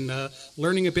you and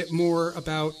learning a bit more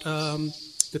about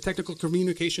the technical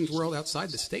communications world outside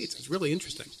the States. It was really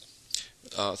interesting.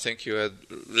 Thank you, Ed.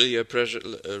 Really a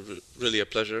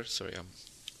pleasure. Sorry, I'm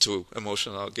too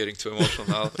emotional. Getting too emotional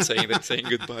now. saying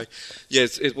goodbye.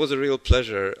 Yes, it was a real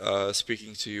pleasure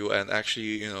speaking to you, and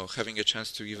actually, having a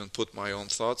chance to even put my own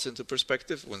thoughts into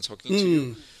perspective when talking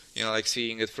to you. Like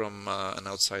seeing it from an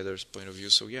outsider's point of view.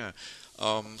 So yeah,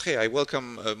 hey, I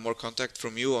welcome more contact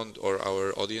from you or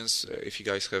our audience. If you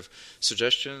guys have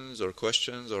suggestions or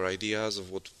questions or ideas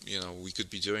of what we could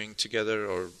be doing together,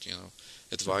 or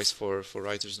advice for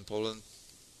writers in Poland,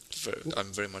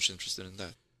 I'm very much interested in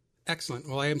that. Excellent.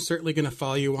 Well, I am certainly going to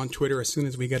follow you on Twitter as soon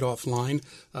as we get offline.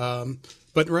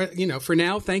 But for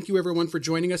now, thank you everyone for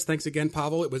joining us. Thanks again,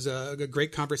 Pawel. It was a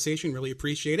great conversation. Really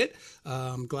appreciate it.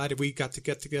 Glad we got to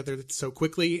get together so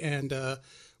quickly, and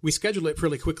we scheduled it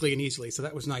really quickly and easily. So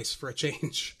that was nice for a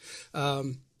change.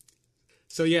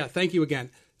 So yeah, thank you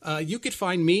again. You could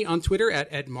find me on Twitter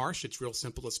at Ed Marsh. It's real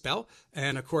simple to spell,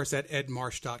 and of course at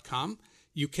edmarsh.com.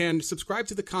 You can subscribe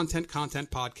to the Content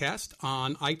podcast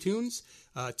on iTunes,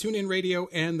 TuneIn Radio,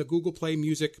 and the Google Play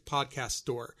Music podcast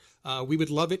store. We would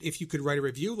love it if you could write a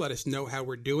review. Let us know how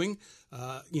we're doing.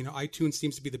 iTunes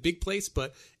seems to be the big place,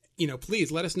 but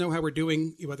please let us know how we're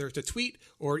doing, whether it's a tweet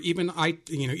or even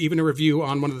a review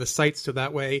on one of the sites, so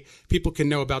that way people can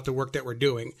know about the work that we're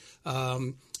doing.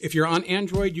 If you're on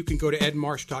Android, you can go to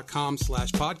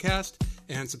edmarsh.com/podcast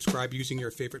and subscribe using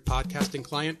your favorite podcasting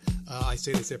client. I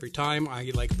say this every time.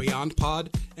 I like Beyond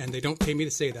Pod, and they don't pay me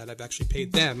to say that. I've actually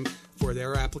paid them for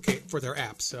their app.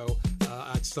 So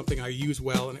it's something I use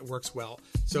well, and it works well.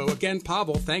 So again,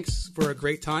 Pawel, thanks for a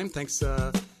great time. Thanks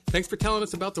for telling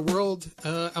us about the world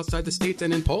outside the States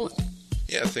and in Poland.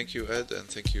 Yeah, thank you, Ed, and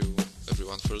thank you,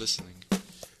 everyone, for listening.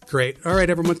 Great. All right,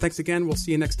 everyone, thanks again. We'll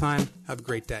see you next time. Have a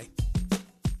great day.